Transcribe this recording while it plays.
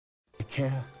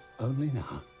care only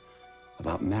now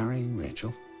about marrying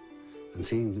Rachel and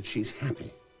seeing that she's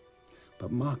happy.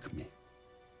 But mark me,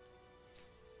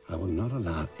 I will not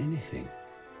allow anything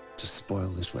to spoil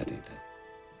this wedding day.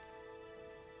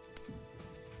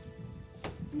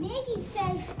 Maggie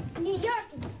says New York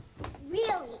is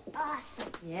really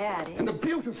awesome. Yeah, it is. And a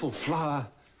beautiful flower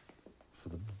for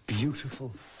the beautiful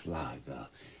flower girl.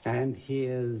 And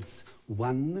here's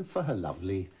one for her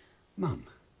lovely mum.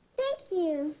 Thank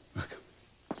you. Welcome.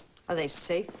 Are they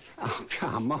safe? Oh,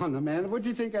 come on, Amanda. What do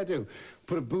you think I do?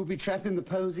 Put a booby trap in the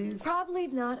posies? Probably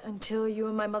not until you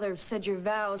and my mother have said your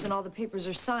vows and all the papers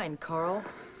are signed, Carl.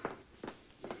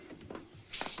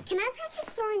 Can I practice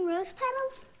throwing rose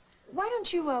petals? Why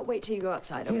don't you wait till you go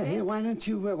outside, okay? Yeah, why don't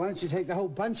you take the whole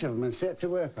bunch of them and set to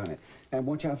work on it? And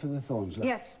watch out for the thorns. Look.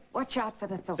 Yes, watch out for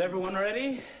the thorns. Is everyone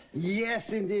ready?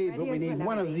 Yes, indeed. But we need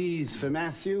one of these for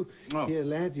Matthew. Oh. Here,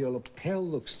 lad, your lapel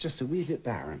looks just a wee bit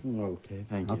barren. Okay,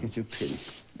 thank you. I'll get you a pin.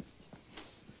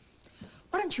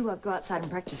 Why don't you go outside and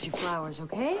practice your flowers,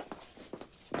 okay?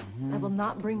 I will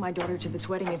not bring my daughter to this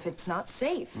wedding if it's not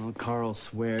safe. Well, Carl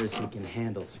swears he can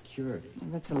handle security.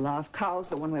 That's the law of Carl's,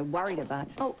 the one we're worried about.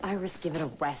 Oh, Iris, give it a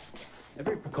rest.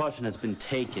 Every precaution has been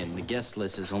taken. The guest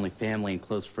list is only family and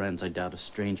close friends. I doubt a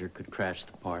stranger could crash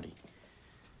the party.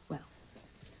 Well,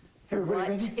 Everybody what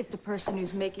ready? if the person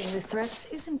who's making the threats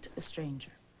isn't a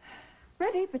stranger?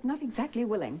 Ready, but not exactly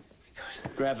willing.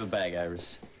 Grab a bag,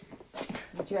 Iris.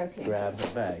 You're joking. Grab a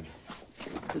bag.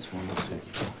 This one will suit.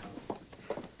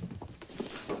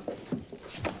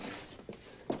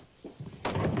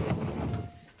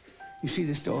 You see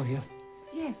this door here?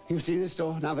 Yes. You see this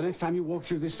door? Now, the next time you walk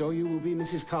through this door, you will be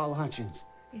Mrs. Carl Hutchins.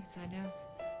 Yes, I know.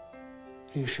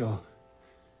 Are you sure?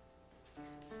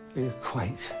 Are you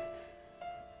quite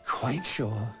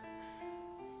sure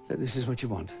that this is what you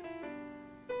want?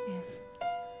 Yes.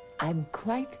 I'm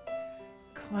quite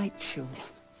sure.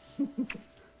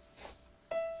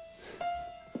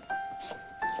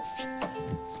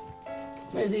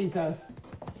 Where's Ito?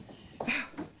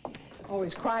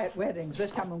 Always quiet weddings.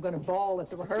 This time I'm going to bawl at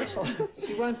the rehearsal.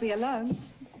 She won't be alone.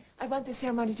 I want the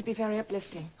ceremony to be very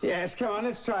uplifting. Yes, come on,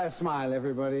 let's try a smile,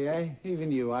 everybody, eh?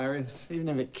 Even you, Iris, even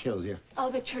if it kills you.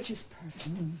 Oh, the church is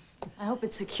perfect. I hope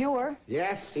it's secure.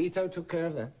 Yes, Ito took care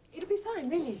of that. It'll be fine,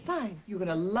 really, fine. You're going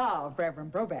to love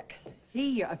Reverend Brobeck.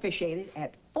 He officiated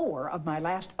at 4 of my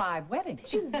last 5 weddings.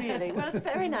 Did you really? Well, it's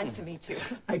very nice to meet you.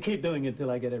 I keep doing it till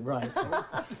I get it right.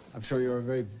 I'm sure you're a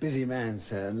very busy man,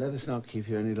 sir, and let us not keep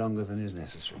you any longer than is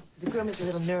necessary. The groom is a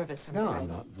little nervous. No, I'm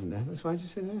not nervous. Why'd you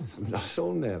say that? I'm not at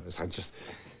all nervous. I'm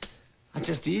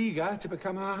just eager to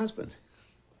become her husband.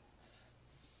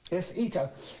 Yes, Ito,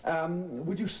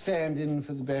 would you stand in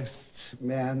for the best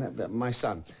man, my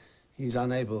son? He's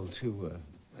unable to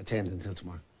attend until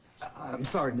tomorrow. I'm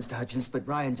sorry, Mr. Hutchins, but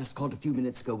Ryan just called a few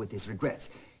minutes ago with his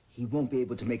regrets. He won't be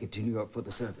able to make it to New York for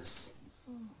the service.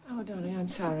 Oh, darling, I'm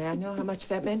sorry. I know how much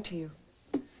that meant to you.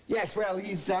 Yes, well,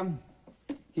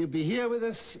 he'll be here with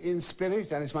us in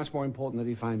spirit, and it's much more important that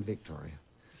he find Victoria.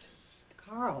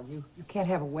 Carl, you can't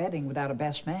have a wedding without a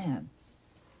best man.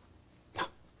 No.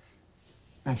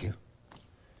 Matthew,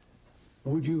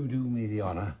 would you do me the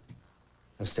honor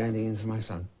of standing in for my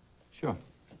son? Sure.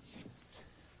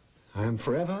 I am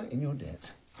forever in your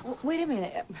debt. Wait a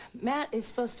minute. Matt is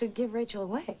supposed to give Rachel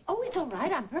away. Oh, it's all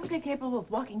right. I'm perfectly capable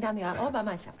of walking down the aisle all by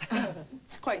myself.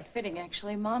 It's quite fitting,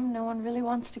 actually. Mom, no one really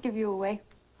wants to give you away.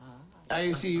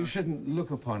 You see, you shouldn't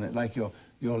look upon it like you're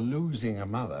losing a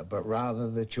mother, but rather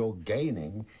that you're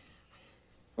gaining.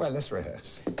 Well, let's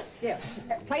rehearse. Yes.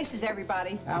 Places,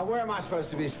 everybody. Where am I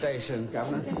supposed to be stationed,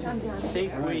 Governor? I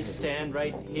think we stand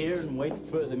right here and wait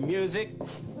for the music.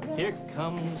 Here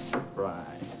comes the bride.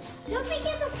 Don't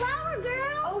forget the flower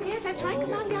girl. Oh, yes, that's right.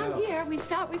 Come on down here. We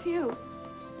start with you.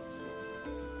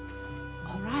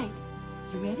 All right.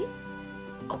 You ready?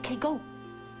 Okay, go.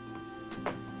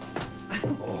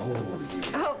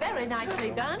 Oh, very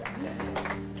nicely done.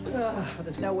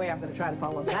 There's no way I'm going to try to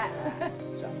follow that.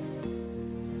 So.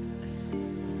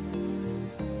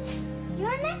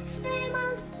 You're next,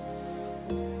 Grandma.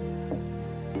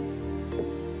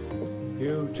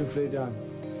 Beautifully done.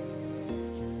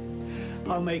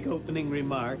 I'll make opening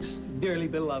remarks. Dearly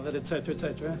beloved, etc.,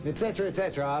 etc. Etc.,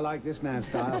 etc. I like this man's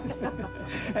style.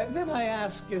 And then I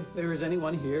ask if there is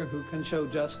anyone here who can show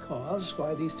just cause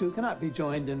why these two cannot be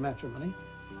joined in matrimony.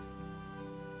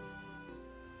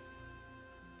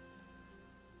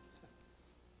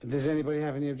 Does anybody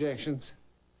have any objections?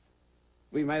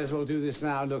 We might as well do this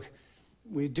now. Look,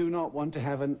 we do not want to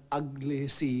have an ugly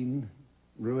scene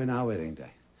ruin our wedding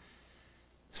day.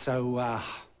 So,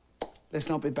 let's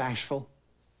not be bashful.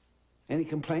 Any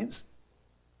complaints?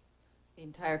 The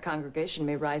entire congregation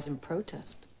may rise in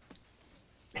protest.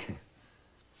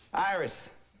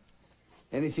 Iris,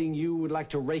 anything you would like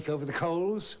to rake over the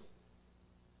coals?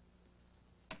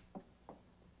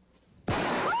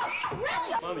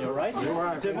 Mommy, all right? You're all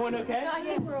right. Is everyone okay? I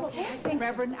think we're okay. Thanks.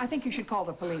 Reverend, I think you should call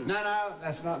the police. No,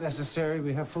 that's not necessary.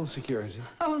 We have full security.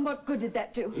 Oh, and what good did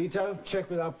that do? Ito, check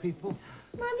with our people.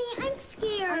 Mommy, I'm I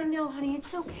scared. know, honey,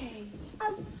 it's okay.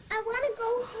 I want to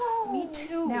go home. Me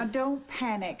too. Now, don't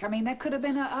panic. I mean, that could have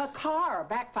been a car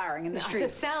backfiring in the The street.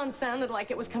 sound sounded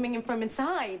like it was coming in from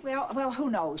inside. Well,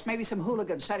 who knows? Maybe some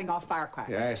hooligans setting off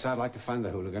firecrackers. Yes, I'd like to find the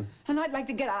hooligan. And I'd like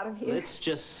to get out of here. Let's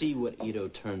just see what Ito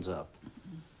turns up.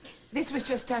 This was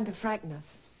just done to frighten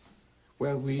us.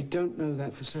 Well, we don't know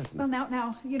that for certain. Well,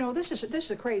 now, you know, this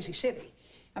is a crazy city.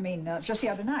 I mean, just the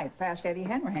other night, Fast Eddie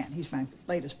Hanrahan, he's my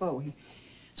latest beau, he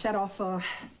set off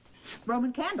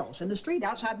Roman candles in the street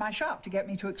outside my shop to get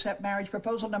me to accept marriage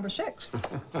proposal number 6.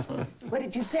 What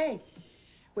did you say?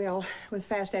 Well, with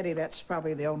Fast Eddie, that's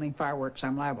probably the only fireworks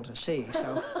I'm liable to see,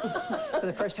 so for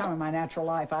the first time in my natural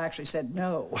life, I actually said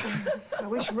no. I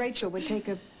wish Rachel would take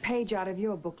a page out of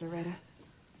your book, Loretta.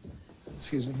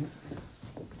 Excuse me.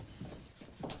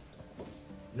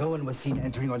 No one was seen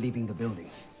entering or leaving the building.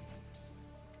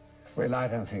 Well, I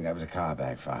don't think that was a car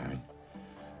backfiring.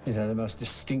 It had the most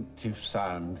distinctive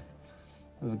sound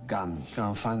of a gun. Go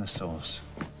and find the source.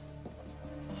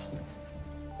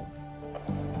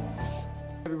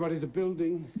 Everybody, the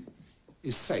building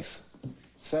is safe.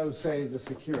 So say the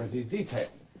security detail.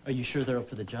 Are you sure they're up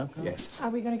for the job, Carl? Yes. Are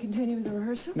we going to continue with the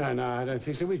rehearsal? No, I don't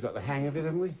think so. We've got the hang of it,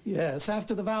 haven't we? Yes,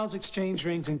 after the vows, exchange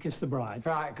rings, and kiss the bride.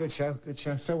 Right, good show.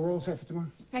 So we're all set for tomorrow?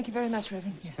 Thank you very much,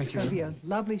 Reverend. Yes. It's going to be a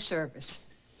lovely service.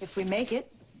 If we make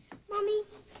it. Mommy,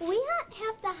 will we not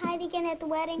have to hide again at the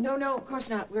wedding? No, of course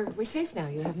not. We're safe now.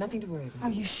 You have nothing to worry about.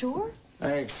 Are you sure?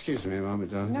 Excuse me a moment,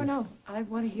 darling. No. I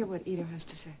want to hear what Ito has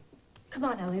to say. Come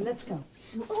on, Ellie, let's go.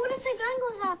 But what if the gun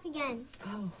goes off again?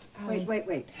 Oh,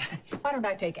 Wait. Why don't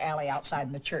I take Allie outside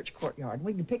in the church courtyard and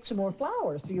we can pick some more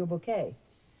flowers for your bouquet?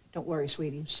 Don't worry,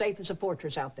 sweetie. Safe as a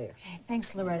fortress out there. Okay,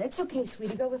 thanks, Loretta. It's okay,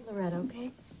 sweetie. Go with Loretta,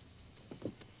 okay?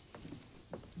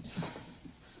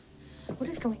 What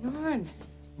is going on?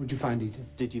 What'd you find, Ito?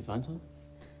 Did you find something?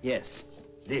 Yes,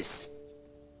 this.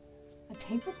 A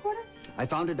tape recorder? I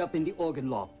found it up in the organ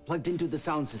loft, plugged into the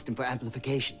sound system for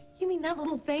amplification. You mean that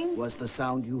little thing? Was the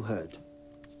sound you heard.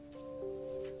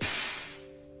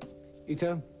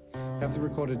 Ito, have the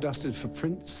recorder dusted for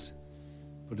prints.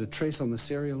 Put a trace on the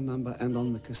serial number and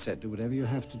on the cassette. Do whatever you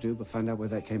have to do, but find out where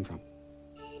that came from.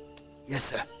 Yes,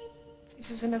 sir.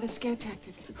 this was another scare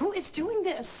tactic. Who is doing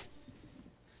this?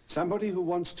 Somebody who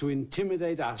wants to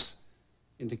intimidate us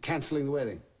into canceling the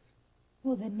wedding.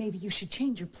 Well, then maybe you should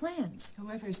change your plans.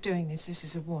 Whoever is doing this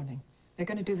is a warning. They're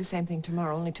going to do the same thing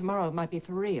tomorrow, only tomorrow it might be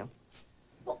for real.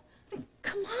 Well, then,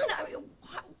 come on. I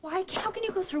mean, how can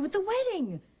you go through with the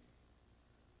wedding?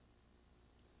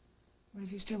 Well,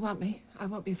 if you still want me, I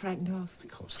won't be frightened off. Of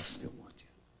course, I still want you.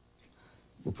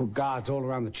 We'll put guards all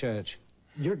around the church.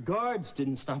 Your guards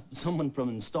didn't stop someone from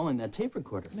installing that tape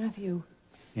recorder. Matthew.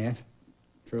 Yes,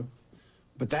 true.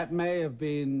 But that may have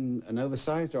been an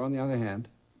oversight, or on the other hand,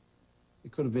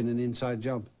 it could have been an inside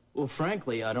job. Well,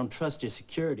 frankly, I don't trust your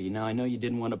security. Now, I know you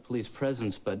didn't want a police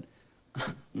presence, but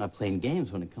I'm not playing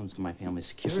games when it comes to my family's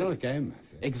security. It's not a game,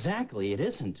 Matthew. Exactly, it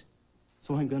isn't.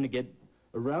 So I'm going to get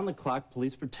around-the-clock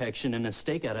police protection and a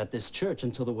stakeout at this church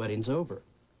until the wedding's over.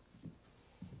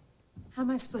 How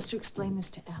am I supposed to explain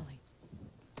this to Allie?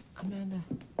 Amanda.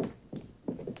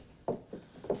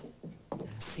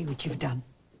 See what you've done.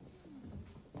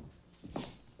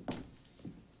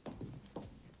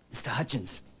 Mr.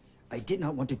 Hutchins, I did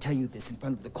not want to tell you this in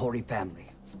front of the Corey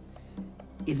family.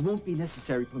 It won't be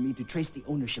necessary for me to trace the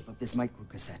ownership of this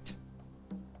microcassette.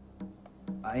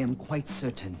 I am quite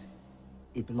certain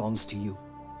it belongs to you.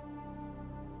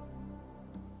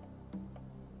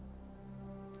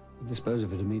 We'll dispose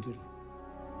of it immediately.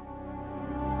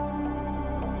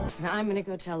 Listen, I'm gonna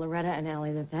go tell Loretta and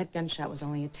Allie that that gunshot was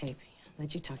only a tape.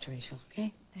 Let you talk to Rachel,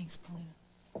 okay? Thanks, Paulina.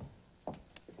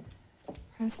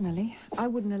 Personally, I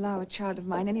wouldn't allow a child of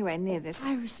mine anywhere near this.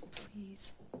 Iris,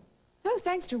 please. No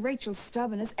thanks to Rachel's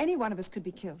stubbornness, any one of us could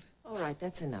be killed. All right,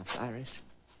 that's enough, Iris.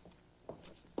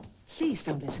 Please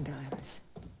don't listen to Iris.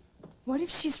 What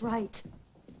if she's right?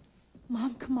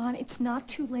 Mom, come on, it's not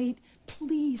too late.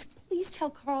 Please tell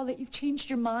Carl that you've changed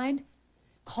your mind.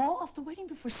 Call off the wedding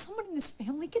before someone in this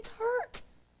family gets hurt.